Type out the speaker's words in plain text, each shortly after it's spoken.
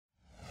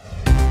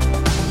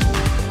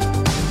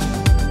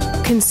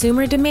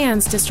Consumer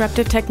demands,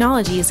 disruptive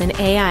technologies, and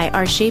AI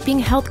are shaping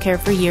healthcare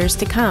for years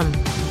to come.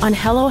 On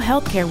Hello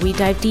Healthcare, we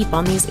dive deep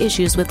on these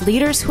issues with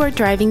leaders who are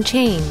driving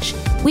change.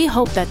 We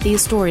hope that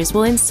these stories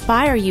will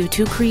inspire you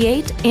to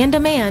create and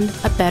demand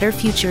a better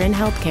future in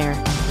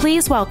healthcare.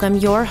 Please welcome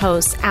your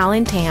host,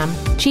 Alan Tam,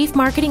 Chief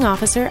Marketing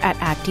Officer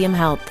at Actium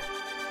Health.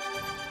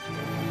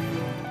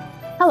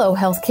 Hello,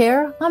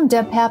 Healthcare. I'm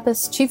Deb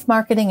Pappas, Chief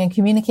Marketing and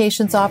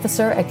Communications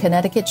Officer at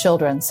Connecticut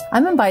Children's.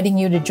 I'm inviting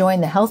you to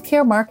join the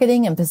Healthcare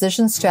Marketing and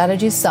Physician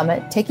Strategies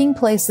Summit taking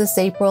place this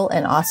April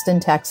in Austin,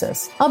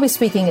 Texas. I'll be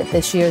speaking at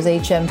this year's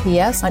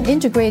HMPS on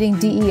integrating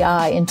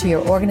DEI into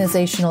your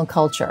organizational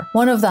culture.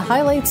 One of the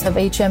highlights of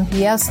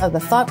HMPS are the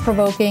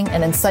thought-provoking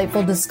and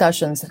insightful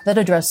discussions that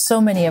address so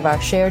many of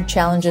our shared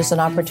challenges and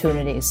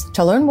opportunities.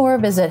 To learn more,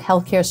 visit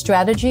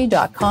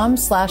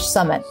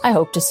healthcarestrategy.com/summit. I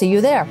hope to see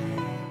you there.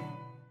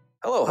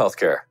 Hello,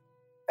 healthcare.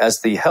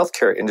 As the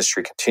healthcare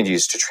industry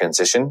continues to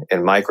transition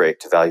and migrate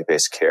to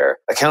value-based care,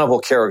 accountable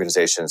care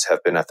organizations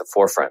have been at the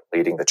forefront,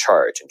 leading the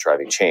charge and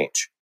driving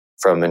change.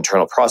 From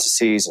internal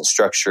processes and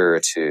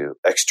structure to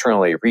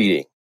externally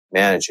reading,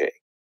 managing,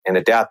 and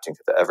adapting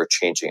to the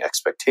ever-changing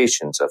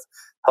expectations of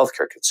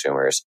healthcare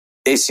consumers,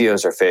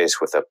 ACOs are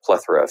faced with a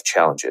plethora of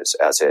challenges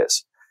as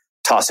is.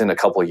 Toss in a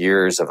couple of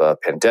years of a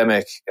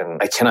pandemic, and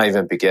I cannot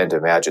even begin to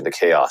imagine the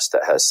chaos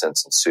that has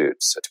since ensued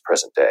to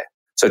present day.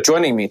 So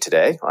joining me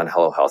today on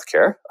Hello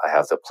Healthcare, I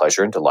have the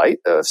pleasure and delight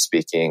of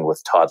speaking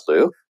with Todd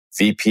Liu,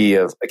 VP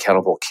of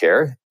Accountable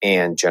Care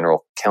and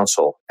General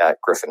Counsel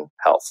at Griffin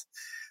Health.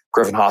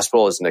 Griffin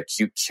Hospital is an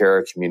acute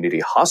care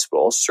community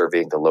hospital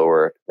serving the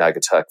lower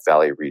Naugatuck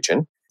Valley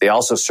region. They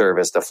also serve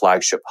as the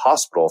flagship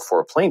hospital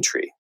for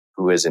Plaintree,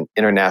 who is an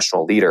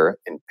international leader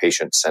in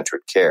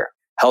patient-centered care.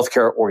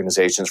 Healthcare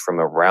organizations from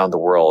around the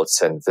world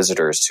send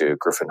visitors to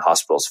Griffin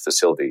Hospital's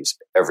facilities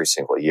every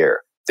single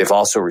year. They've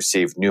also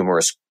received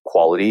numerous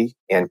quality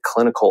and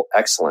clinical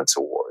excellence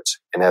awards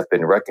and have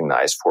been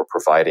recognized for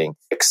providing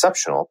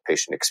exceptional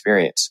patient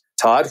experience.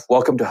 Todd,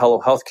 welcome to Hello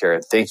Healthcare,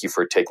 and thank you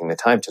for taking the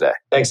time today.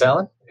 Thanks,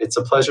 Alan. It's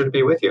a pleasure to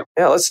be with you.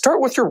 Yeah, let's start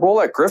with your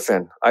role at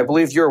Griffin. I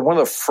believe you're one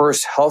of the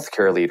first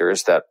healthcare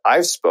leaders that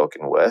I've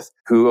spoken with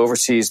who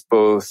oversees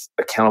both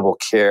accountable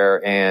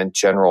care and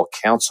general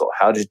counsel.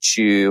 How did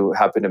you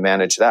happen to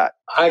manage that?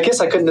 I guess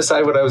I couldn't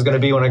decide what I was going to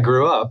be when I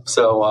grew up.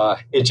 So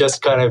it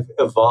just kind of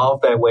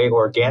evolved that way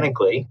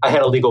organically. I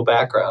had a legal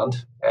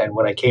background. And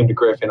when I came to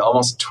Griffin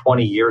almost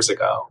 20 years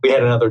ago, we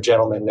had another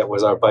gentleman that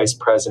was our vice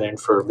president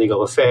for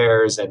legal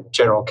affairs and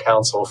general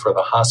counsel for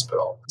the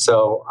hospital.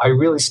 So I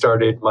really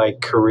started my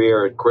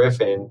career at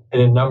Griffin in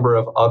a number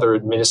of other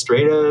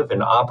administrative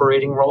and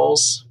operating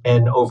roles.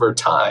 And over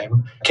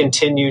time,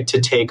 continued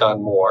to take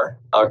on more.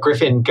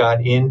 Griffin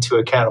got into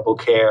accountable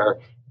care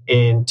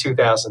in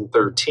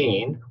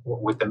 2013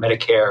 with the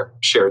Medicare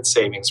Shared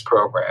Savings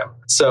Program.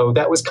 So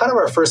that was kind of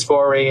our first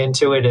foray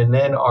into it. And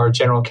then our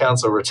general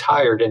counsel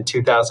retired in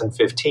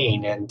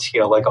 2015. And,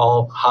 like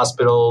all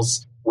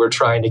hospitals, we're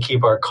trying to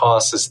keep our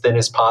costs as thin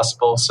as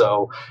possible.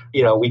 So,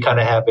 we kind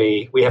of have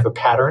a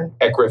pattern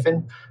at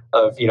Griffin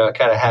of,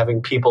 kind of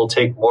having people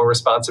take more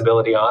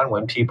responsibility on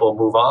when people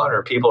move on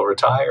or people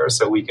retire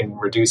so we can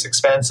reduce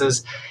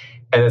expenses.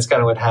 And that's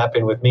kind of what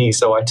happened with me.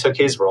 So I took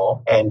his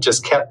role and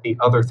just kept the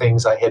other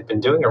things I had been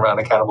doing around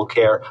accountable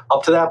care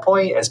up to that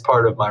point as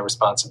part of my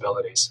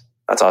responsibilities.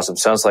 That's awesome.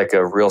 Sounds like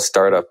a real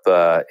startup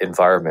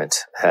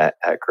environment at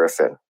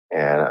Griffin.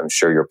 And I'm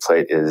sure your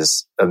plate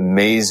is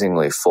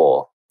amazingly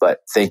full. But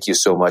thank you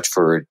so much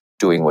for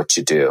doing what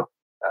you do.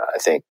 I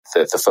think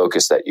that the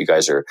focus that you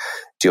guys are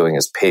doing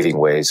is paving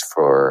ways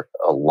for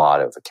a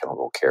lot of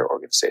accountable care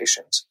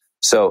organizations.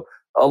 So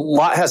a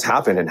lot has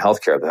happened in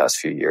healthcare the past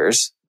few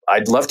years.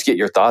 I'd love to get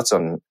your thoughts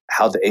on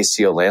how the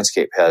ACO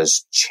landscape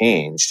has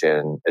changed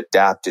and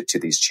adapted to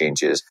these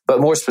changes, but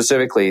more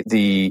specifically,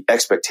 the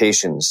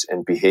expectations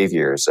and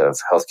behaviors of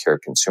healthcare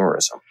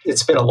consumerism.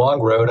 It's been a long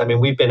road. I mean,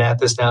 we've been at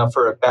this now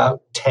for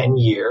about 10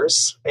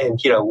 years.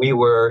 And, we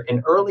were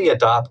an early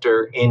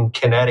adopter in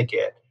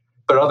Connecticut,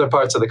 but other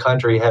parts of the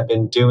country have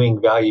been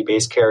doing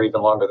value-based care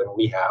even longer than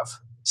we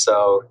have.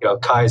 So,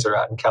 Kaiser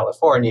out in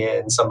California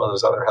and some of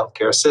those other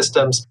healthcare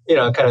systems,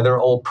 kind of they're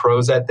old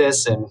pros at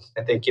this. And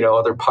I think,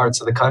 other parts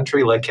of the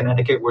country like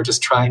Connecticut, we're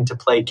just trying to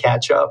play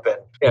catch up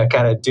and,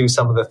 kind of do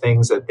some of the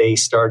things that they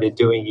started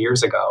doing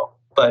years ago.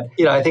 But,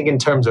 I think in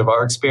terms of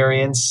our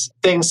experience,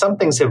 some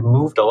things have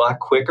moved a lot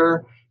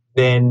quicker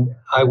than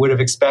I would have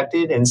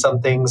expected. And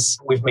some things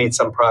we've made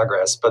some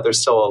progress, but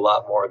there's still a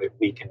lot more that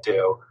we can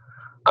do.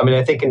 I mean,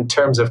 I think in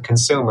terms of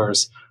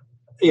consumers,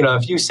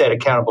 if you said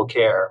accountable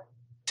care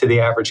to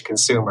the average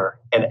consumer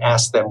and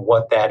ask them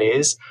what that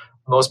is,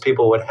 most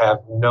people would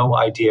have no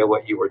idea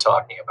what you were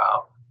talking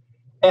about.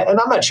 And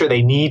I'm not sure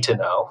they need to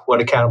know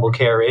what accountable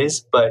care is,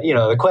 but,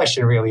 the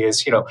question really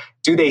is,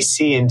 do they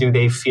see and do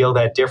they feel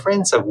that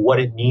difference of what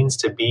it means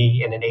to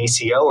be in an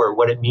ACO or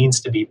what it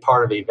means to be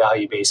part of a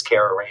value-based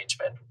care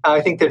arrangement?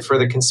 I think that for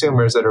the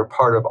consumers that are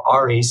part of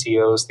our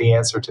ACOs, the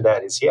answer to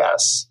that is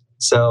yes.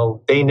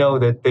 So they know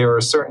that there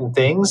are certain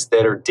things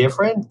that are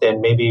different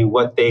than maybe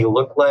what they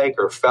looked like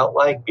or felt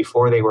like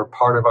before they were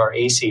part of our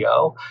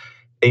ACO.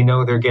 They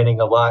know they're getting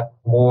a lot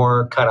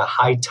more kind of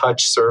high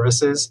touch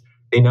services.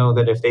 They know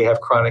that if they have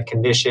chronic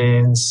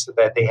conditions,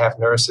 that they have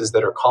nurses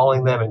that are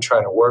calling them and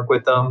trying to work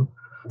with them.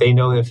 They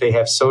know that if they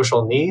have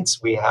social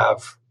needs, we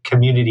have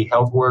community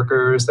health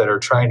workers that are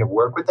trying to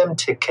work with them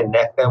to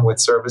connect them with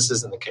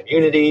services in the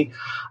community.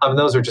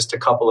 Those are just a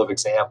couple of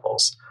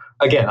examples.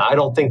 Again, I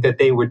don't think that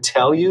they would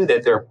tell you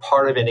that they're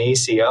part of an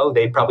ACO.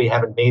 They probably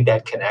haven't made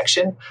that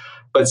connection.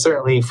 But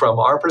certainly from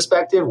our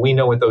perspective, we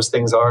know what those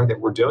things are that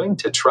we're doing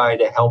to try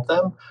to help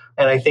them.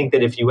 And I think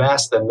that if you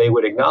ask them, they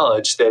would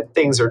acknowledge that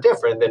things are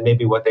different than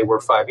maybe what they were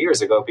 5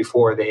 years ago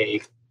before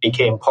they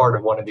became part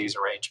of one of these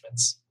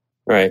arrangements.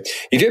 Right.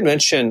 You did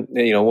mention,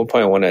 one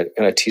point I want to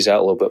kind of tease out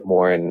a little bit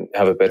more and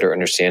have a better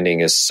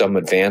understanding is some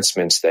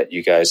advancements that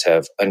you guys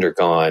have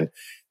undergone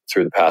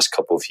through the past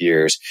couple of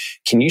years.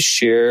 Can you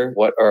share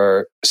what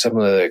are some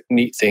of the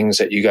neat things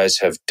that you guys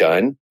have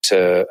done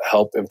to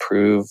help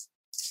improve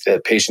the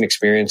patient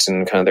experience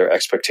and kind of their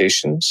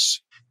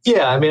expectations?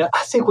 Yeah,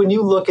 I think when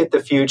you look at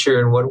the future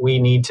and what we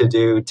need to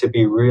do to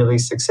be really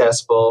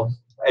successful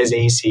as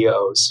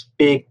ACOs,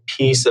 big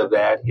piece of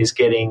that is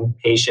getting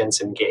patients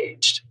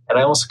engaged. And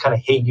I also kind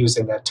of hate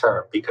using that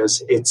term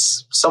because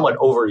it's somewhat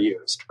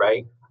overused,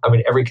 right?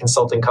 Every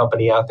consulting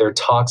company out there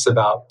talks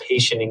about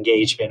patient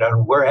engagement,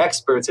 and we're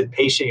experts at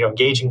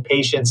engaging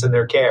patients in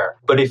their care.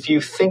 But if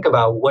you think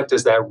about what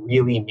does that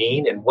really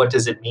mean and what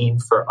does it mean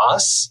for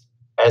us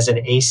as an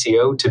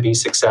ACO to be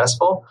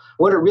successful,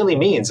 what it really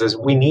means is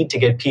we need to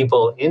get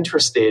people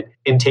interested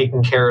in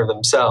taking care of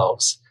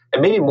themselves.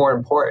 And maybe more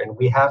important,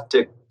 we have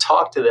to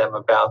talk to them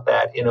about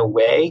that in a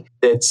way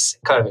that's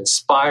kind of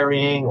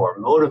inspiring or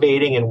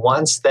motivating and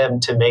wants them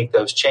to make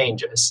those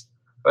changes.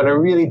 But I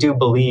really do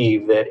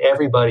believe that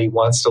everybody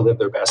wants to live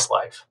their best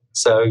life.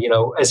 So,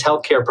 as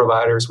healthcare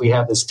providers, we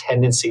have this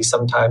tendency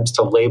sometimes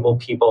to label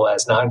people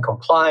as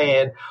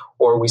non-compliant,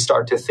 or we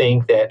start to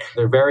think that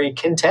they're very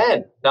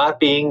content not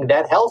being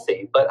that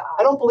healthy. But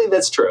I don't believe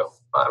that's true.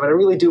 I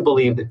really do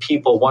believe that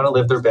people want to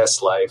live their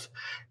best life.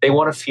 They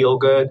want to feel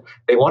good.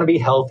 They want to be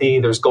healthy.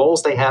 There's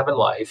goals they have in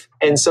life.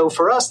 And so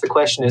for us, the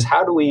question is,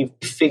 how do we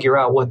figure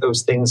out what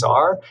those things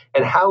are?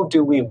 And how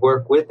do we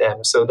work with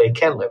them so they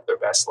can live their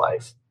best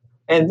life?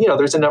 And,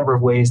 there's a number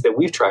of ways that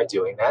we've tried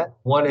doing that.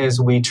 One is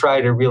we try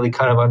to really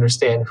kind of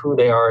understand who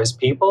they are as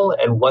people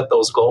and what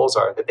those goals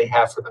are that they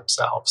have for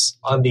themselves.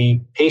 On the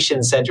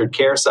patient-centered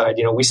care side,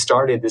 we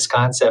started this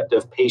concept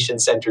of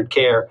patient-centered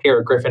care here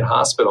at Griffin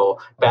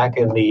Hospital back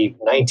in the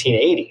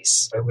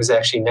 1980s. It was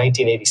actually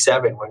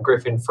 1987 when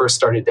Griffin first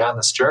started down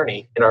this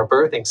journey in our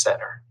birthing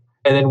center.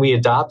 And then we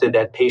adopted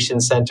that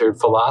patient-centered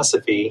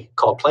philosophy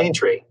called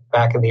Plaintree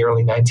back in the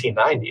early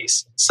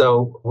 1990s.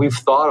 So we've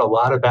thought a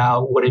lot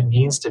about what it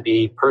means to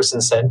be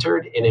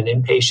person-centered in an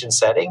inpatient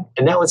setting.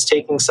 And now it's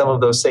taking some of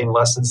those same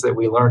lessons that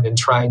we learned and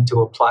trying to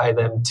apply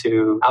them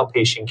to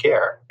outpatient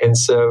care. And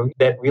so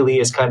that really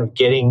is kind of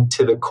getting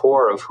to the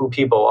core of who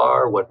people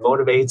are, what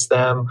motivates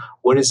them,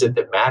 what is it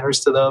that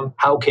matters to them,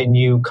 how can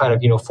you kind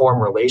of,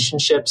 form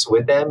relationships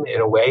with them in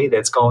a way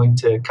that's going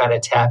to kind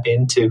of tap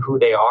into who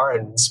they are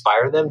and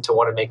inspire them to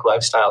want to make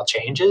lifestyle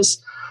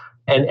changes.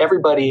 And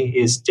everybody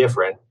is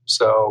different.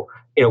 So,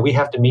 we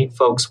have to meet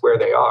folks where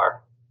they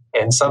are.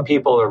 And some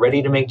people are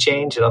ready to make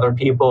change and other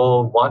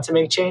people want to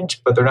make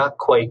change, but they're not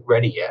quite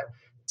ready yet.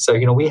 So,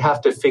 we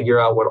have to figure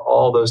out what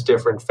all those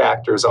different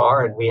factors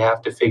are. And we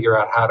have to figure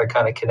out how to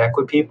kind of connect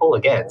with people,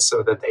 again,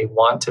 so that they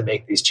want to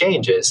make these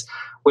changes,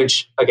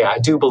 which, again, I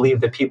do believe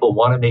that people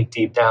want to make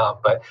deep down,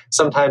 but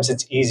sometimes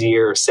it's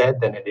easier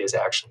said than it is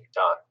actually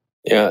done.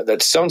 Yeah,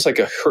 that sounds like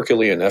a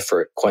Herculean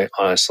effort, quite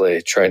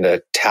honestly, trying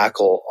to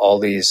tackle all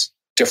these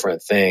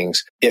different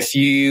things. If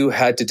you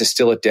had to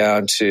distill it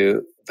down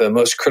to the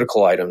most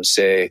critical items,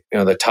 say,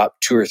 the top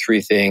 2 or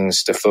 3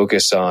 things to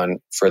focus on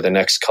for the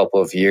next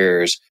couple of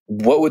years,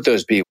 what would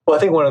those be? Well, I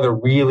think one of the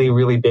really,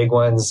 really big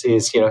ones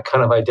is,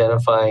 kind of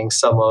identifying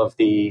some of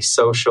the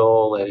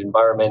social and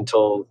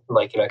environmental,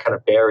 kind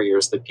of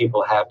barriers that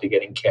people have to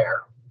getting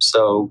care.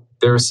 So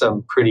there's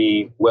some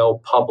pretty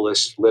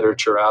well-published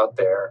literature out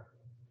there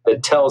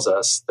that tells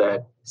us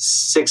that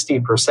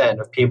 60%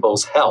 of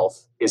people's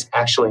health is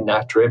actually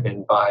not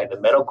driven by the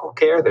medical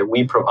care that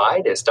we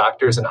provide as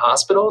doctors and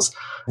hospitals.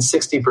 And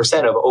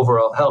 60% of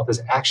overall health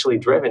is actually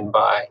driven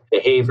by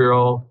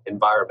behavioral,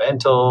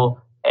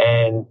 environmental,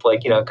 and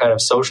kind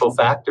of social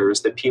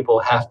factors that people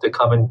have to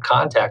come in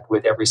contact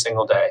with every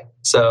single day.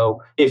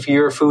 So if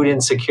you're food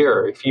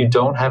insecure, if you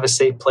don't have a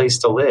safe place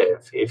to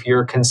live, if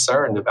you're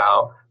concerned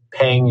about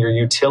paying your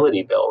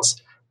utility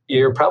bills,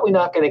 you're probably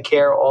not going to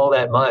care all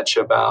that much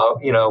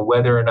about,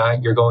 whether or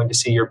not you're going to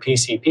see your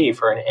PCP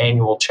for an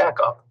annual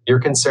checkup. You're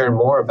concerned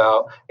more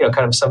about,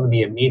 kind of some of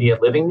the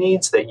immediate living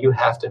needs that you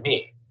have to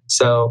meet.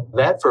 So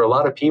that for a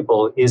lot of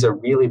people is a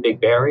really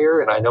big barrier.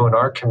 And I know in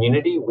our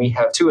community, we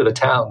have 2 of the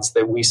towns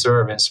that we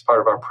serve as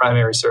part of our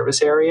primary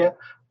service area,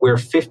 where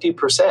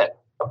 50%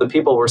 of the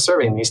people we're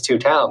serving in these 2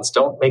 towns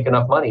don't make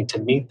enough money to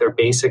meet their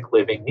basic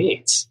living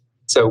needs.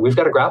 So we've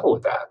got to grapple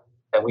with that.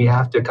 And we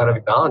have to kind of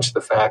acknowledge the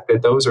fact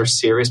that those are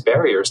serious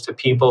barriers to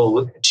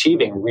people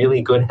achieving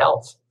really good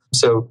health.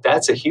 So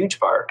that's a huge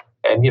part.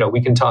 And,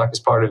 we can talk as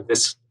part of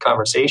this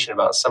conversation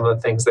about some of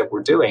the things that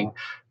we're doing.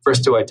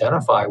 First, to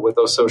identify what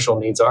those social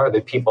needs are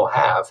that people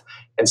have.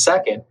 And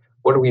second,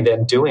 what are we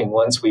then doing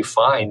once we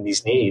find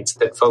these needs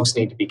that folks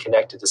need to be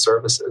connected to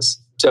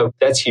services? So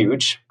that's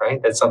huge, right?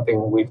 That's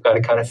something we've got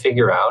to kind of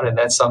figure out. And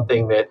that's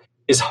something that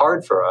is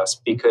hard for us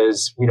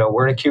because,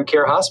 we're an acute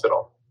care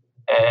hospital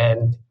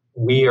and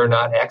we are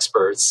not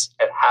experts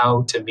at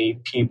how to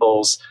meet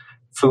people's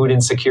food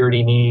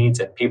insecurity needs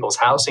and people's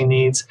housing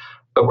needs.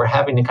 But we're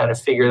having to kind of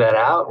figure that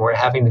out. And we're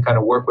having to kind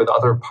of work with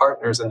other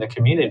partners in the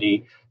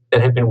community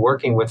that have been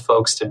working with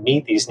folks to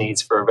meet these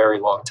needs for a very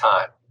long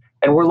time.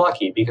 And we're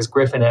lucky because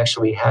Griffin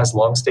actually has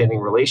longstanding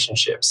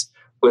relationships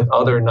with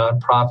other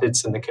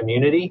nonprofits in the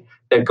community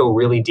that go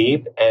really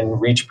deep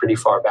and reach pretty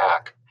far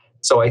back.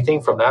 So I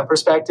think from that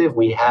perspective,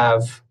 we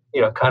have,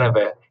 kind of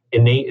an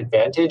innate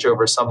advantage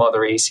over some other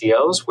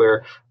ACOs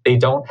where they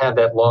don't have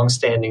that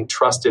longstanding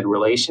trusted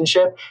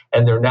relationship,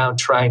 and they're now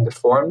trying to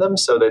form them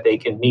so that they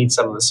can meet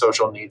some of the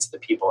social needs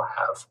that people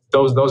have.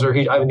 Those are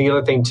huge. I mean, the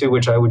other thing too,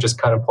 which I would just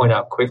kind of point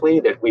out quickly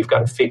that we've got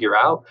to figure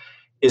out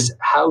is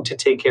how to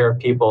take care of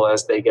people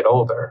as they get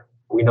older.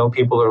 We know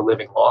people are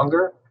living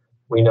longer.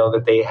 We know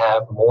that they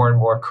have more and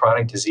more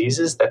chronic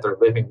diseases that they're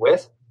living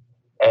with.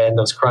 And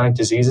those chronic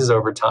diseases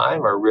over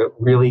time are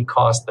really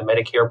cost the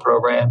Medicare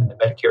program and the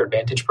Medicare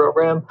Advantage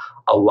program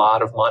a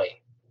lot of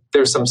money.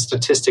 There's some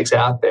statistics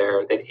out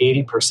there that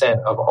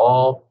 80% of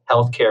all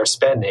healthcare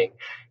spending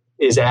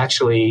is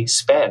actually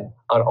spent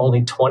on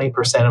only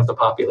 20% of the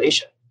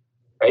population,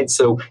 right?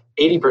 So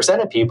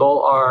 80% of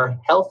people are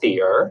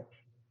healthier.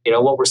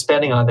 What we're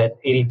spending on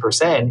that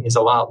 80% is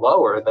a lot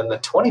lower than the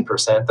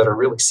 20% that are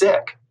really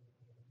sick.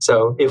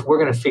 So if we're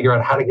going to figure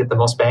out how to get the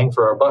most bang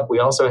for our buck, we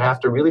also have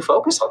to really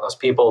focus on those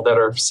people that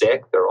are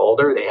sick, they're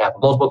older, they have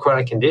multiple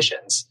chronic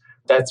conditions.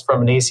 That's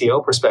from an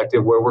ACO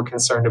perspective where we're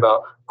concerned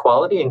about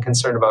quality and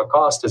concerned about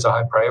cost is a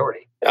high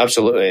priority.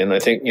 Absolutely. And I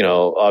think,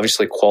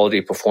 obviously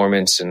quality,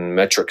 performance, and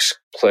metrics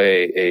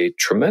play a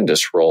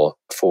tremendous role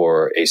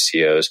for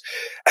ACOs.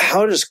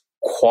 How does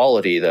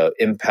quality, though,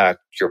 impact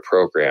your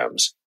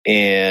programs?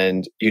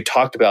 And you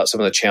talked about some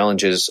of the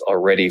challenges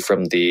already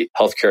from the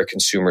healthcare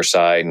consumer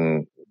side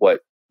and what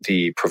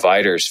the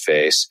providers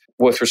face.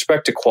 With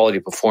respect to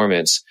quality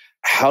performance,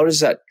 how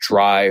does that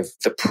drive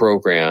the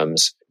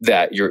programs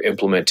that you're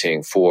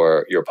implementing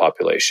for your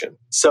population?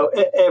 So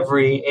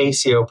every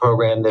ACO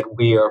program that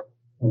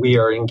we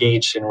are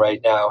engaged in right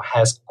now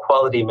has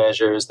quality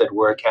measures that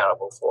we're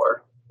accountable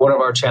for. One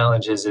of our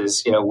challenges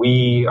is,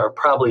 we are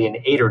probably in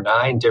 8 or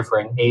 9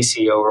 different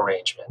ACO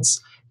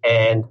arrangements.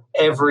 And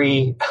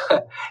every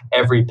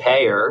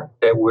payer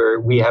that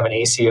we have an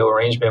ACO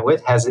arrangement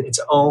with has its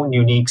own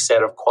unique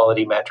set of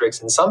quality metrics.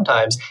 And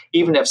sometimes,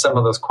 even if some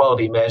of those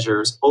quality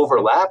measures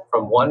overlap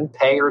from one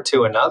payer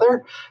to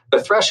another,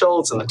 the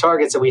thresholds and the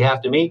targets that we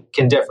have to meet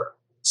can differ.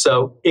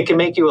 So it can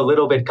make you a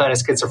little bit kind of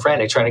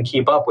schizophrenic trying to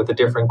keep up with the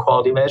different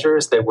quality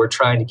measures that we're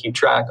trying to keep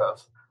track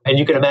of. And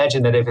you can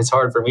imagine that if it's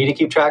hard for me to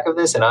keep track of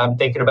this and I'm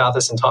thinking about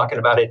this and talking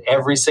about it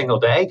every single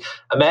day,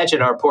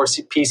 imagine our poor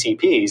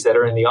PCPs that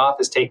are in the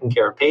office taking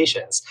care of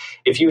patients.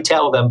 If you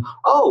tell them,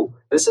 oh,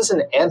 this is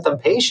an Anthem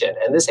patient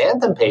and this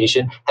Anthem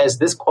patient has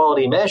this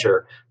quality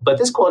measure, but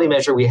this quality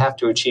measure we have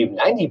to achieve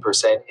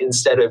 90%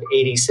 instead of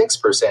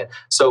 86%.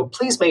 So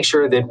please make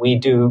sure that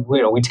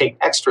we take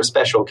extra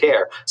special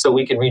care so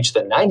we can reach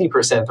the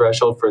 90%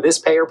 threshold for this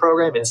payer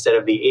program instead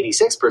of the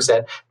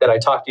 86% that I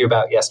talked to you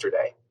about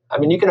yesterday. I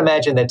mean, you can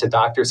imagine that to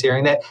doctors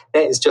hearing that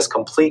is just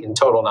complete and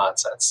total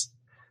nonsense,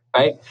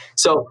 right?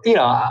 So,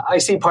 I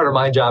see part of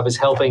my job is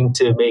helping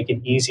to make it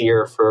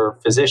easier for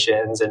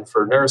physicians and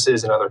for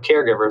nurses and other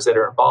caregivers that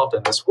are involved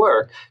in this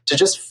work to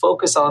just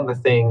focus on the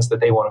things that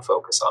they want to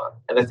focus on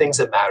and the things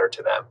that matter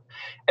to them.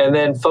 And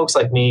then folks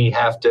like me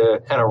have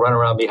to kind of run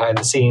around behind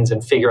the scenes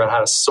and figure out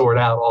how to sort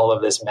out all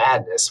of this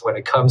madness when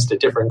it comes to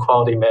different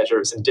quality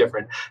measures and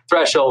different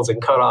thresholds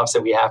and cutoffs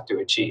that we have to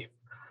achieve.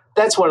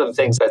 That's one of the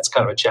things that's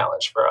kind of a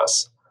challenge for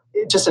us.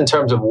 Just in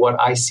terms of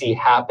what I see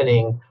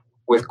happening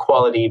with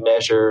quality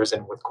measures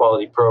and with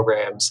quality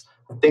programs,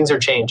 things are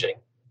changing.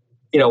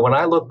 When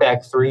I look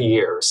back 3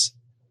 years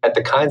at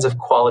the kinds of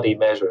quality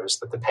measures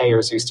that the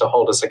payers used to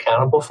hold us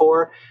accountable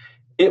for,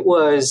 it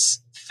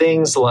was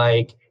things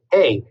like,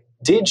 hey,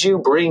 did you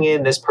bring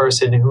in this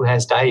person who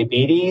has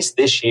diabetes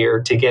this year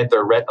to get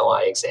their retinal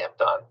eye exam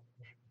done?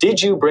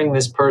 Did you bring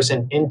this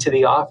person into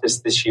the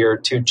office this year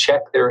to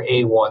check their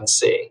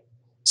A1C?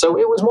 So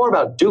it was more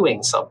about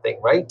doing something,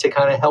 right, to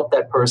kind of help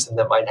that person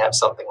that might have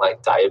something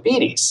like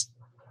diabetes.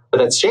 But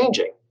that's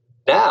changing.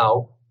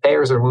 Now,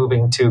 payers are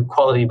moving to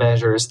quality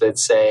measures that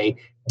say,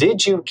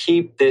 did you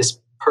keep this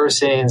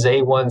person's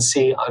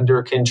A1C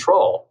under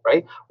control,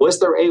 right? Was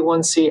their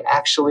A1C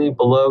actually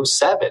below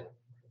 7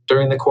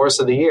 during the course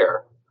of the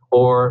year?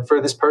 Or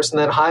for this person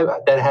that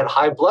had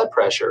high blood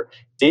pressure,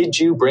 did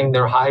you bring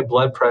their high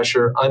blood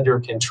pressure under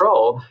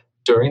control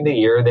during the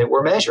year that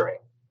we're measuring?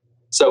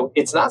 So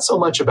it's not so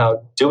much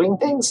about doing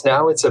things.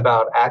 Now it's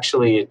about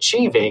actually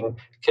achieving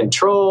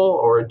control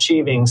or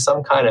achieving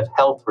some kind of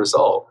health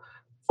result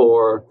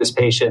for this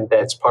patient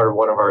that's part of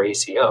one of our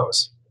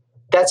ACOs.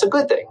 That's a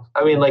good thing.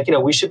 I mean,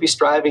 we should be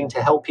striving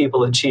to help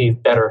people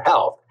achieve better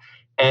health.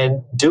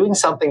 And doing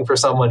something for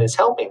someone is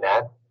helping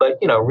that. But,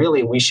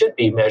 really, we should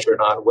be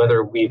measured on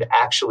whether we've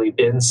actually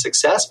been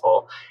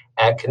successful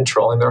at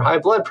controlling their high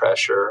blood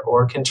pressure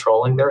or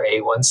controlling their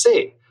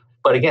A1C.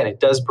 But again, it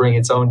does bring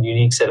its own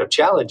unique set of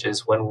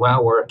challenges when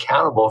we're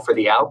accountable for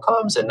the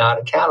outcomes and not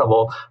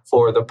accountable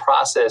for the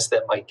process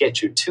that might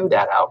get you to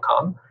that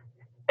outcome.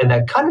 And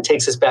that kind of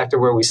takes us back to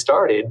where we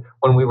started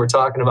when we were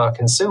talking about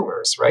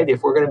consumers, right?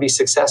 If we're going to be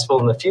successful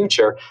in the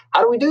future,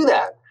 how do we do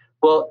that?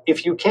 Well,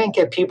 if you can't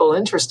get people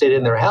interested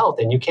in their health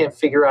and you can't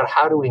figure out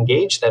how to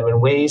engage them in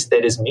ways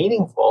that is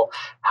meaningful,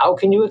 how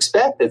can you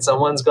expect that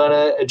someone's going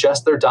to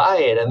adjust their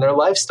diet and their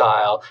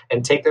lifestyle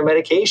and take their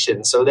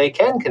medication so they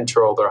can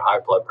control their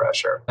high blood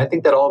pressure? I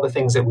think that all the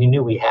things that we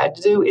knew we had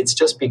to do, it's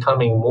just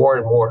becoming more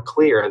and more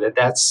clear that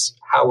that's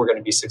how we're going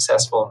to be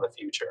successful in the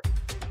future.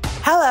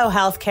 Hello,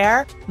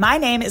 healthcare. My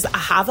name is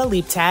Ahava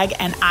Leaptag,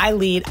 and I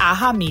lead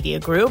AHA Media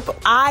Group.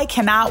 I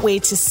cannot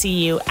wait to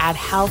see you at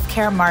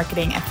Healthcare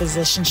Marketing and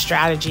Physician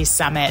Strategy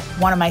Summit,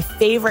 one of my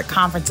favorite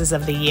conferences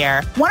of the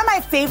year. One of my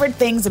favorite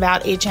things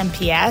about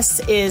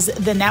HMPS is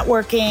the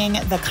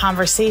networking, the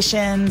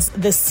conversations,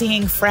 the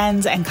seeing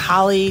friends and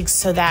colleagues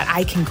so that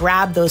I can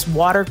grab those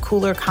water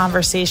cooler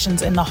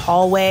conversations in the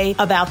hallway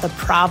about the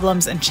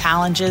problems and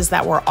challenges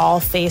that we're all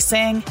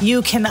facing.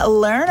 You can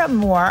learn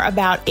more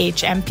about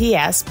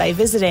HMPS by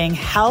visiting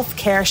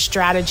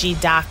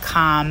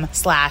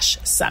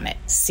healthcarestrategy.com/summit.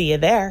 See you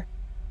there.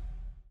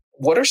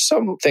 What are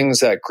some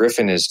things that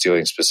Griffin is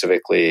doing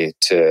specifically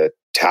to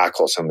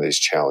tackle some of these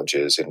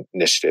challenges and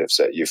initiatives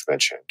that you've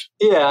mentioned?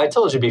 Yeah, I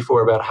told you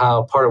before about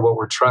how part of what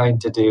we're trying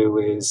to do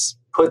is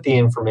put the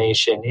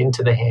information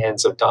into the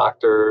hands of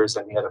doctors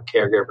and the other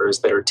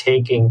caregivers that are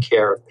taking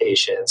care of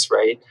patients,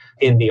 right,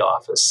 in the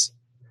office.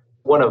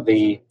 One of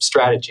the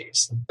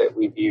strategies that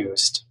we've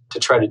used to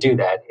try to do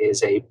that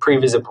is a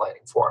pre-visit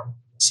planning form.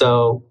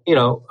 So,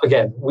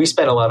 again, we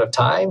spend a lot of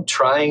time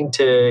trying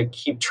to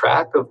keep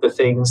track of the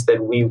things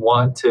that we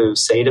want to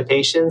say to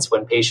patients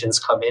when patients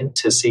come in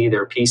to see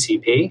their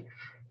PCP.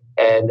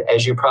 And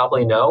as you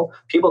probably know,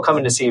 people come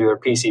in to see their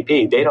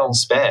PCP, they don't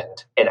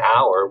spend an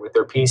hour with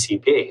their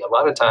PCP. A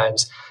lot of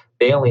times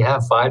they only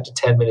have 5 to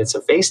 10 minutes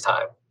of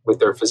FaceTime with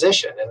their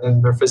physician, and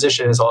then their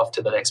physician is off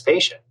to the next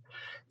patient.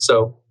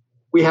 So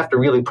we have to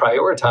really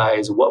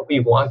prioritize what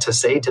we want to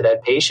say to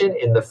that patient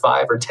in the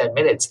 5 or 10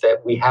 minutes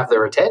that we have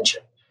their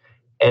attention.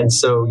 And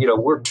so,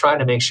 we're trying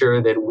to make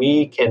sure that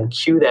we can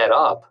cue that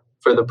up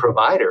for the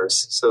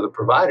providers so the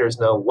providers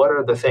know what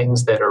are the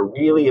things that are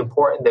really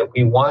important that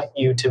we want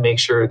you to make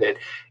sure that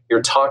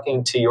you're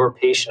talking to your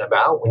patient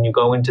about when you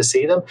go in to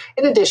see them,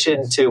 in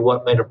addition to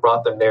what might have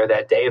brought them there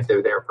that day if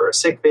they're there for a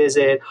sick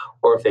visit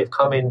or if they've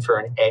come in for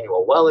an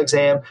annual well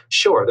exam.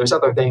 Sure, there's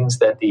other things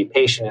that the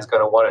patient is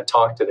going to want to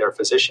talk to their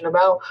physician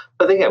about.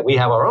 But again, we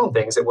have our own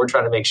things that we're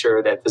trying to make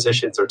sure that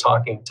physicians are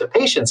talking to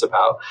patients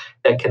about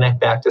that connect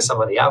back to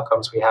some of the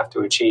outcomes we have to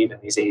achieve in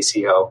these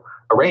ACO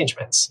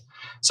arrangements.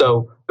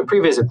 So the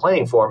pre-visit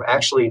planning form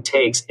actually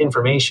takes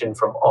information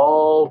from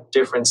all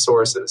different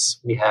sources.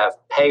 We have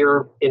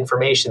payer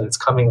information that's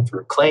coming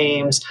through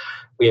claims.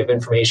 We have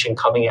information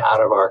coming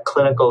out of our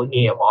clinical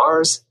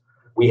EMRs.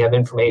 We have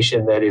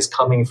information that is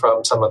coming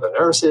from some of the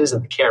nurses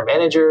and the care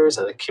managers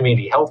and the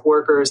community health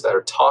workers that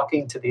are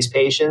talking to these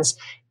patients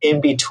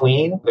in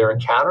between their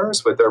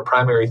encounters with their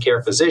primary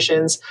care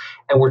physicians.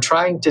 And we're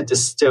trying to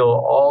distill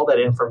all that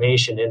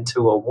information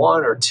into a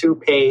 1 or 2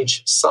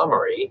 page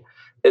summary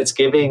that's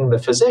giving the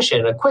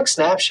physician a quick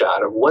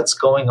snapshot of what's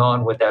going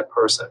on with that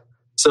person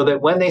so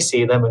that when they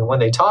see them and when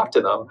they talk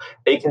to them,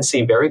 they can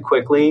see very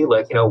quickly,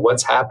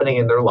 what's happening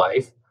in their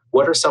life.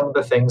 What are some of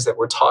the things that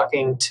we're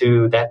talking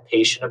to that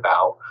patient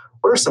about?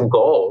 What are some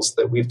goals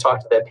that we've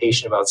talked to that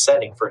patient about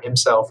setting for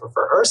himself or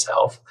for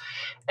herself?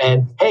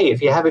 And hey,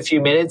 if you have a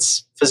few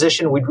minutes,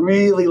 physician, we'd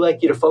really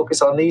like you to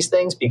focus on these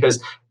things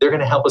because they're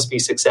going to help us be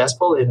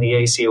successful in the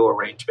ACO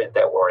arrangement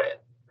that we're in.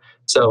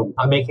 So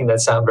I'm making that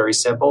sound very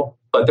simple,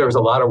 but there was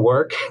a lot of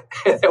work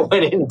that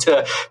went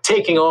into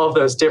taking all of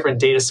those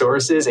different data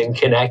sources and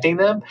connecting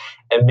them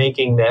and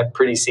making that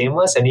pretty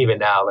seamless. And even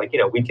now,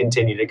 we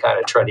continue to kind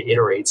of try to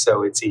iterate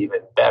so it's even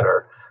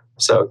better.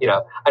 So,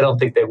 I don't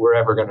think that we're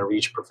ever going to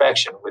reach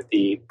perfection with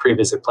the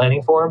pre-visit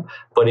planning form,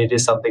 but it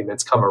is something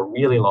that's come a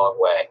really long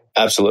way.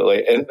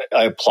 Absolutely. And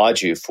I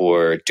applaud you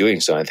for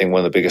doing so. I think one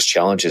of the biggest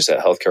challenges that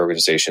healthcare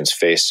organizations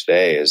face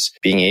today is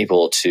being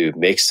able to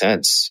make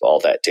sense of all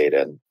that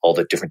data and all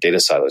the different data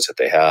silos that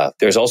they have.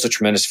 There's also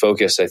tremendous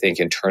focus, I think,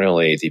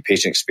 internally. The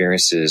patient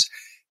experiences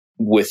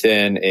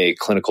within a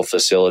clinical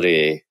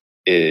facility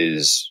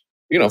is,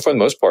 for the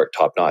most part,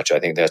 top notch. I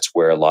think that's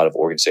where a lot of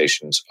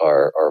organizations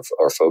are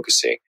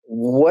focusing.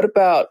 What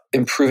about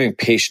improving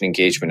patient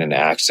engagement and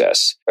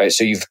access, right?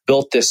 So you've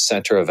built this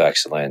center of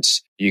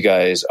excellence. You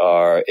guys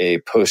are a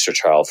poster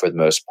child for the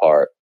most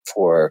part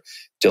for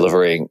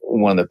delivering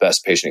one of the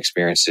best patient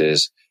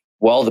experiences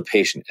while the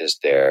patient is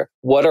there.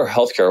 What are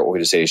healthcare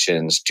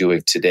organizations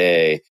doing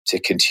today to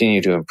continue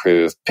to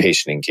improve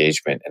patient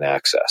engagement and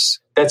access?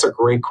 That's a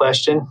great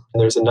question.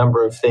 There's a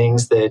number of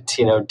things that,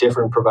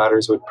 different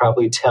providers would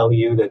probably tell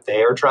you that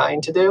they are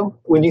trying to do.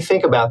 When you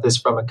think about this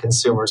from a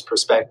consumer's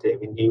perspective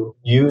and you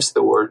use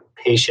the word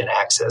patient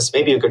access,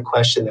 maybe a good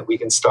question that we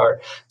can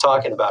start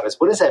talking about is,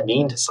 what does that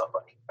mean to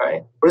somebody?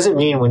 Right? What does it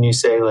mean when you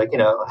say,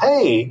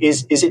 hey,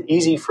 is it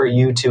easy for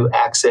you to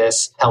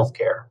access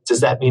healthcare? Does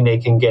that mean they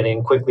can get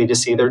in quickly to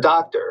see their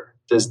doctor?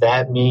 Does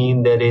that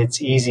mean that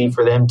it's easy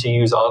for them to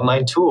use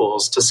online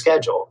tools to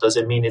schedule? Does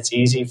it mean it's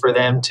easy for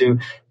them to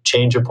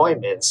change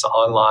appointments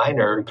online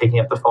or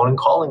picking up the phone and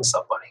calling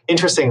somebody?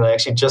 Interestingly, I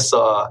actually just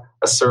saw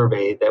a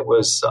survey that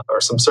was,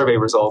 or some survey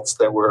results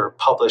that were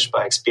published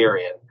by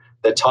Experian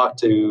that talked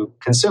to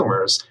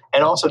consumers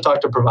and also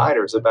talked to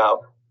providers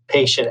about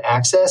patient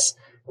access,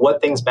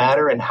 what things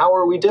matter, and how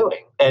are we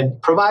doing? And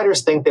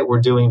providers think that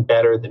we're doing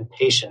better than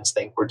patients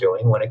think we're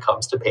doing when it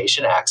comes to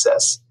patient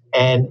access.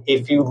 And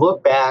if you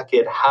look back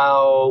at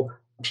how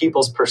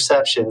people's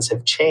perceptions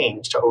have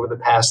changed over the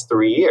past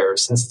 3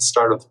 years since the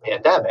start of the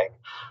pandemic,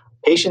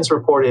 patients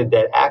reported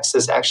that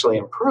access actually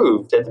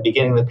improved at the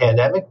beginning of the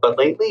pandemic, but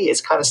lately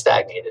it's kind of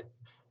stagnated.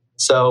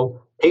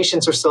 So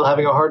patients are still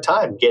having a hard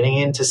time getting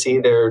in to see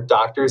their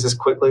doctors as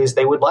quickly as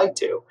they would like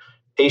to.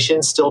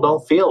 Patients still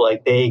don't feel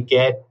like they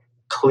get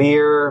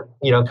clear,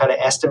 kind of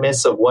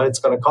estimates of what it's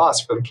going to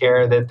cost for the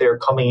care that they're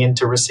coming in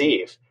to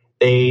receive.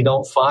 They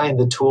don't find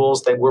the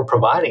tools that we're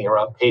providing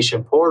around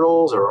patient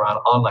portals or around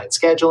online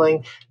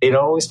scheduling. They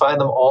don't always find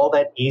them all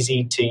that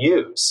easy to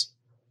use.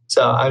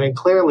 So,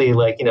 clearly,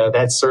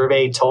 that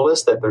survey told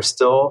us that there's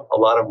still a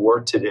lot of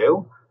work to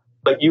do.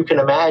 But you can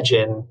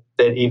imagine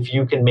that if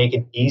you can make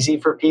it easy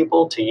for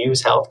people to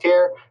use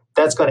healthcare,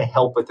 that's going to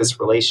help with this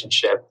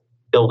relationship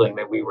building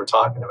that we were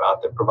talking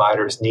about that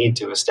providers need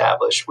to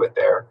establish with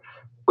their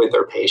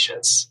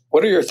patients.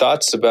 What are your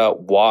thoughts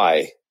about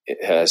why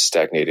it has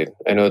stagnated?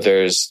 I know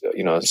there's,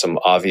 some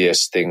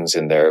obvious things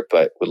in there,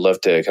 but would love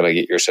to kind of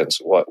get your sense.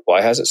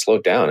 Why has it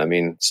slowed down?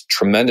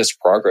 Tremendous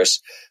progress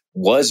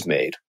was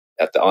made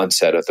at the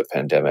onset of the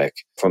pandemic.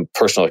 From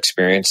personal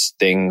experience,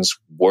 things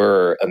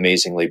were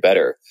amazingly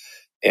better.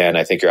 And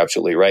I think you're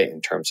absolutely right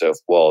in terms of,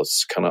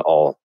 it's kind of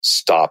all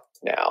stopped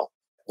now.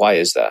 Why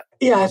is that?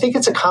 Yeah, I think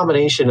it's a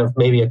combination of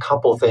maybe a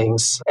couple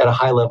things at a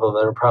high level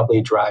that are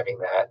probably driving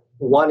that.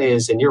 One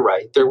is, and you're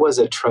right, there was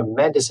a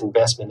tremendous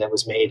investment that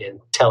was made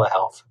in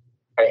telehealth,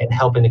 right, and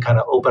helping to kind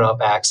of open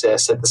up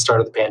access at the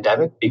start of the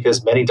pandemic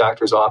because many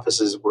doctors'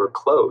 offices were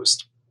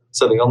closed.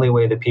 So the only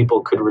way that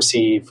people could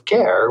receive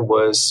care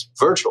was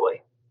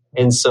virtually.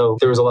 And so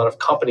there was a lot of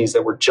companies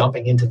that were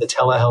jumping into the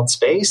telehealth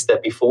space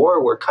that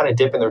before were kind of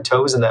dipping their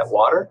toes in that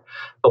water.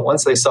 But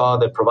once they saw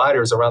that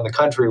providers around the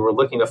country were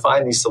looking to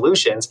find these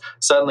solutions,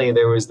 suddenly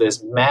there was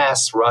this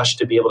mass rush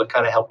to be able to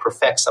kind of help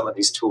perfect some of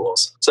these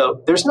tools.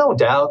 So there's no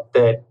doubt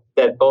that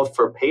both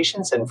for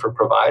patients and for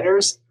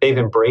providers, they've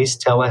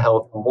embraced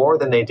telehealth more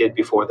than they did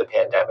before the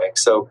pandemic.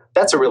 So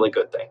that's a really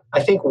good thing.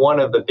 I think one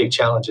of the big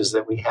challenges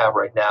that we have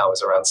right now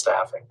is around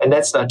staffing. And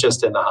that's not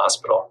just in the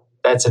hospital.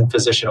 That's in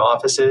physician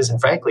offices.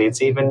 And frankly,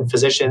 it's even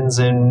physicians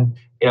and,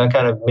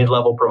 kind of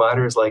mid-level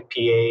providers like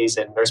PAs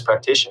and nurse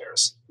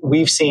practitioners.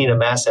 We've seen a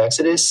mass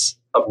exodus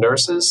of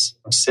nurses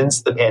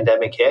since the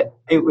pandemic hit.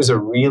 It was a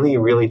really,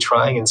 really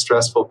trying and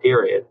stressful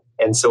period.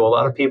 And so a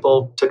lot of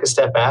people took a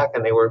step back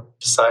and they were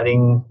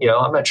deciding,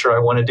 I'm not sure I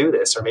want to do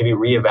this, or maybe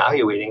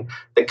reevaluating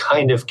the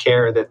kind of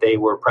care that they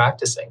were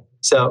practicing.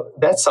 So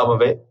that's some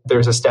of it.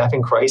 There's a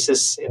staffing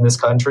crisis in this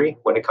country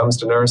when it comes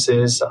to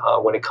nurses,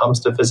 when it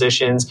comes to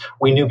physicians.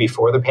 We knew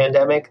before the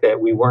pandemic that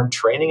we weren't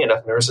training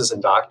enough nurses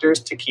and doctors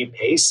to keep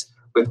pace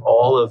with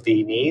all of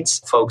the needs,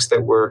 folks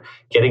that were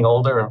getting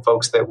older and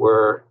folks that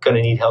were going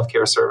to need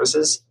healthcare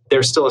services.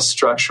 There's still a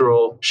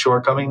structural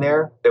shortcoming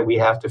there that we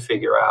have to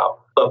figure out.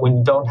 But when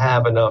you don't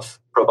have enough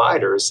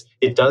providers,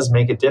 it does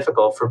make it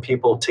difficult for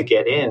people to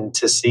get in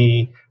to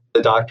see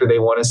the doctor they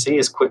want to see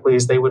as quickly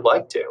as they would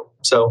like to.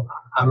 So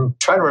I'm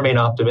trying to remain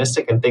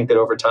optimistic and think that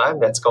over time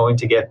that's going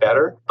to get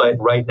better. But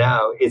right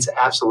now, it's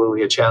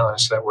absolutely a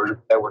challenge that we're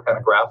kind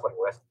of grappling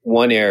with.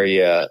 One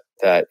area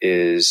that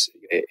is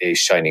a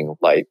shining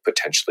light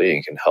potentially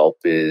and can help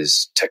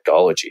is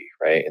technology,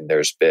 right? And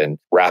there's been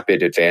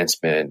rapid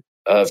advancement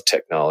of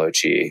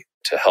technology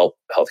to help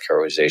healthcare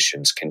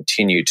organizations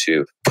continue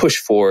to push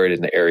forward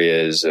in the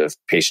areas of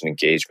patient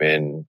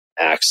engagement,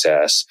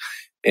 access,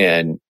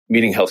 and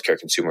meeting healthcare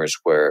consumers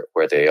where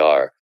they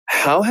are.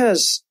 How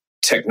has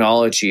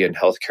technology and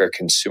healthcare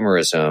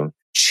consumerism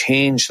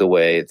changed the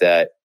way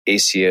that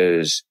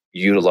ACOs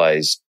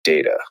utilize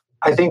data?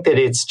 I think that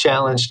it's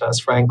challenged us,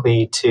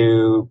 frankly,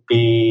 to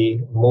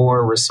be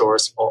more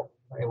resourceful,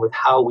 right, with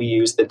how we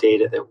use the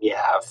data that we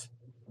have.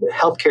 The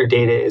healthcare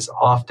data is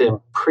often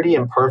pretty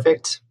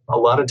imperfect. A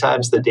lot of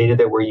times the data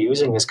that we're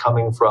using is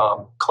coming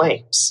from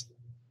claims.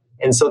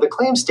 And so the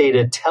claims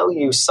data tell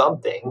you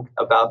something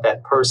about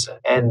that person,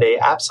 and they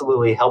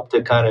absolutely help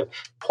to kind of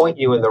point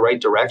you in the right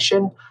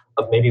direction.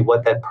 of maybe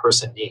what that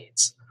person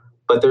needs.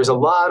 But there's a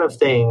lot of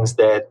things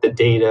that the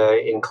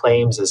data in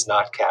claims is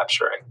not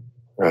capturing.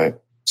 Right.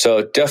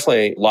 So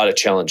definitely a lot of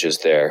challenges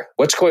there.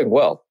 What's going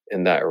well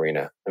in that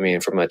arena? I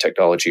mean, from a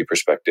technology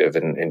perspective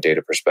and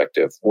data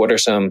perspective, what are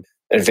some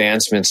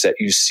advancements that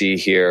you see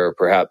here,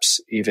 perhaps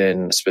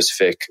even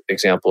specific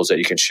examples that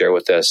you can share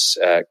with us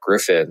at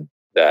Griffin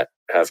that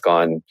have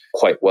gone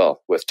quite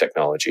well with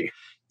technology?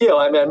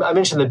 I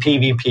mentioned the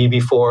PVP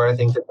before. I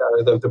think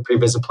that the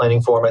pre-visit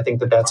planning form, I think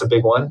that that's a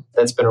big one.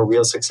 That's been a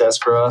real success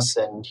for us.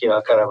 And,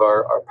 kind of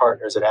our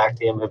partners at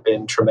Actium have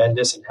been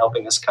tremendous in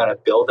helping us kind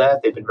of build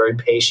that. They've been very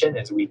patient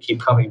as we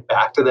keep coming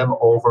back to them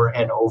over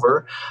and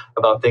over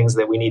about things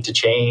that we need to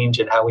change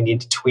and how we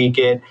need to tweak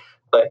it.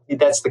 But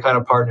that's the kind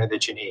of partner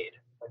that you need.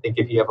 I think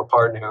if you have a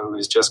partner who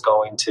is just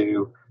going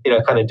to,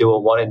 kind of do a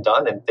one and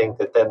done and think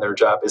that then their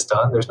job is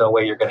done, there's no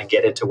way you're going to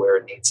get it to where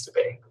it needs to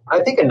be.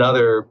 I think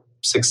another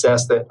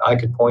success that I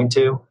could point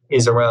to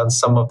is around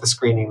some of the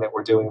screening that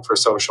we're doing for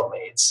social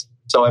needs.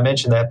 So I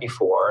mentioned that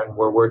before, and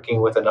we're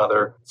working with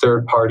another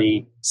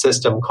third-party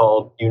system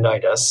called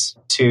Unite Us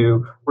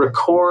to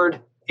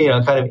record,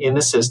 kind of in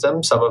the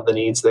system, some of the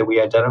needs that we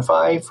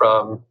identify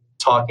from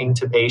talking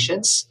to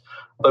patients.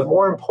 But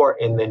more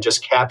important than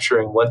just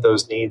capturing what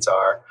those needs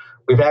are,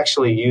 we've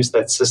actually used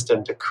that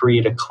system to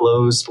create a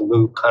closed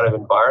loop kind of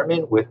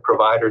environment with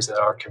providers in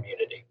our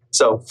community.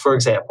 So, for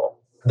example,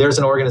 there's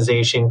an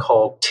organization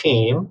called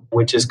TEAM,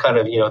 which is kind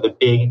of, the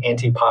big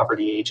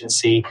anti-poverty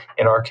agency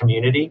in our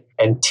community.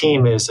 And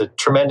TEAM is a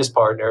tremendous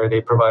partner.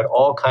 They provide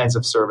all kinds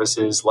of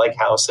services like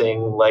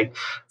housing, like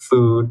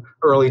food,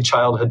 early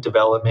childhood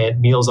development,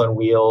 Meals on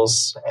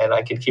Wheels. And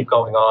I could keep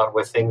going on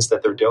with things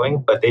that they're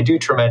doing, but they do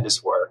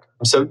tremendous work.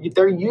 So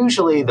they're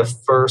usually the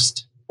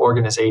first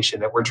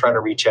organization that we're trying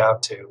to reach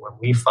out to when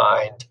we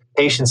find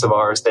patients of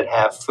ours that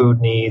have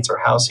food needs or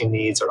housing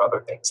needs or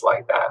other things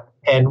like that.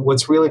 And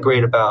what's really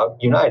great about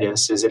Unite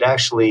Us is it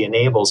actually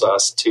enables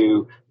us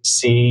to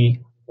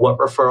see what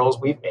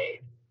referrals we've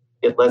made.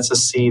 It lets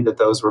us see that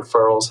those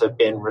referrals have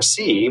been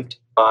received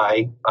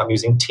by, I'm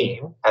using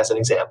TEAM as an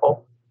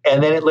example,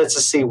 and then it lets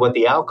us see what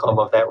the outcome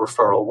of that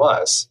referral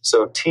was.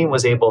 So TEAM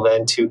was able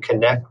then to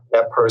connect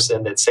that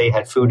person that, say,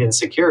 had food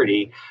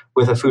insecurity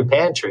with a food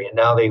pantry, and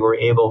now they were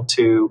able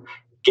to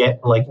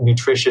get like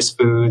nutritious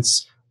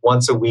foods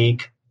once a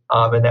week,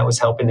 and that was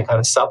helping to kind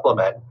of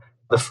supplement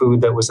the food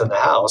that was in the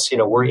house.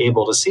 We're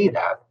able to see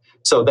that.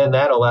 So then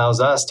that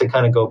allows us to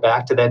kind of go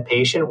back to that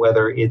patient,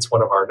 whether it's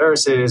one of our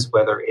nurses,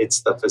 whether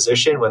it's the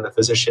physician, when the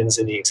physician's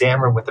in the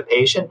exam room with the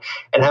patient,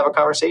 and have a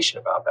conversation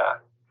about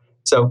that.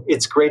 So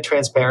it's great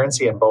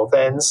transparency on both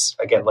ends.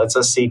 Again, lets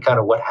us see kind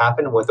of what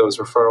happened with those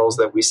referrals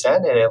that we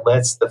send, and it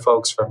lets the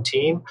folks from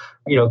TEAM,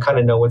 kind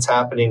of know what's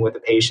happening with the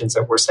patients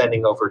that we're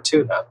sending over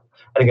to them.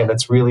 And again,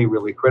 that's really,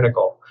 really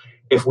critical.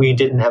 If we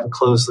didn't have a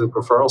closed loop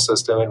referral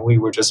system and we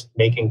were just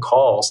making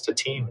calls to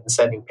TEAM and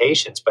sending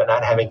patients, but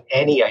not having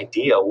any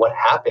idea what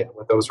happened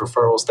with those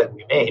referrals that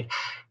we made,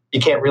 you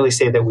can't really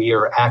say that we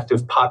are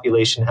active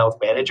population health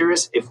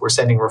managers if we're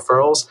sending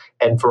referrals.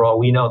 And for all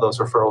we know, those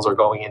referrals are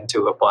going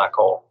into a black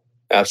hole.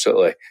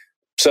 Absolutely.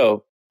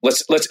 So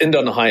let's end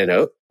on a high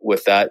note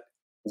with that.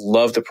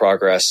 Love the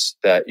progress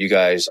that you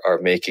guys are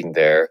making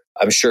there.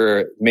 I'm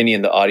sure many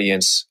in the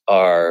audience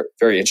are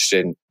very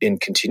interested in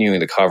continuing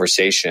the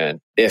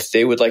conversation. If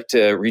they would like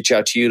to reach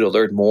out to you to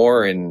learn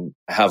more and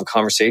have a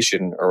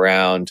conversation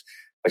around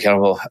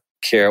accountable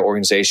care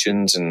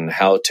organizations and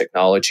how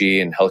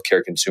technology and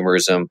healthcare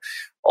consumerism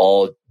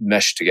all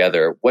mesh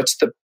together, what's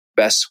the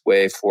best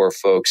way for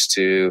folks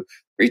to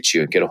reach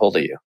you and get a hold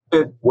of you?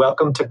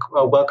 Welcome to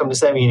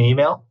send me an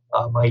email.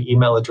 My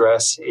email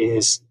address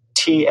is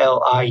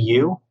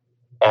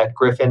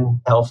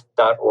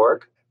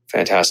tliu@griffinhealth.org.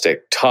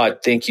 Fantastic. Todd,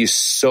 thank you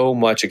so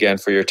much again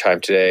for your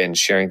time today and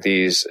sharing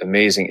these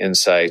amazing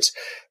insights.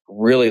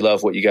 Really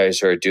love what you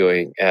guys are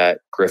doing at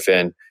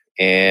Griffin.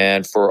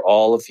 And for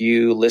all of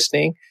you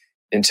listening,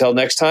 until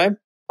next time,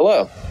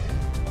 hello.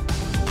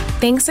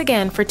 Thanks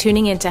again for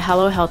tuning in to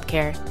Hello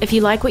Healthcare. If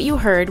you like what you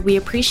heard, we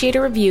appreciate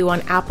a review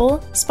on Apple,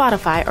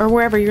 Spotify, or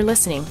wherever you're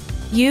listening.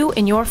 You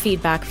and your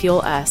feedback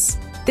fuel us.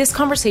 This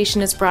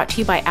conversation is brought to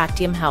you by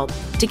Actium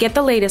Health. To get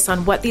the latest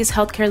on what these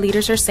healthcare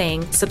leaders are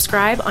saying,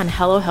 subscribe on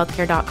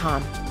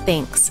HelloHealthcare.com.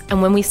 Thanks.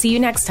 And when we see you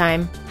next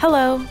time,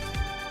 hello.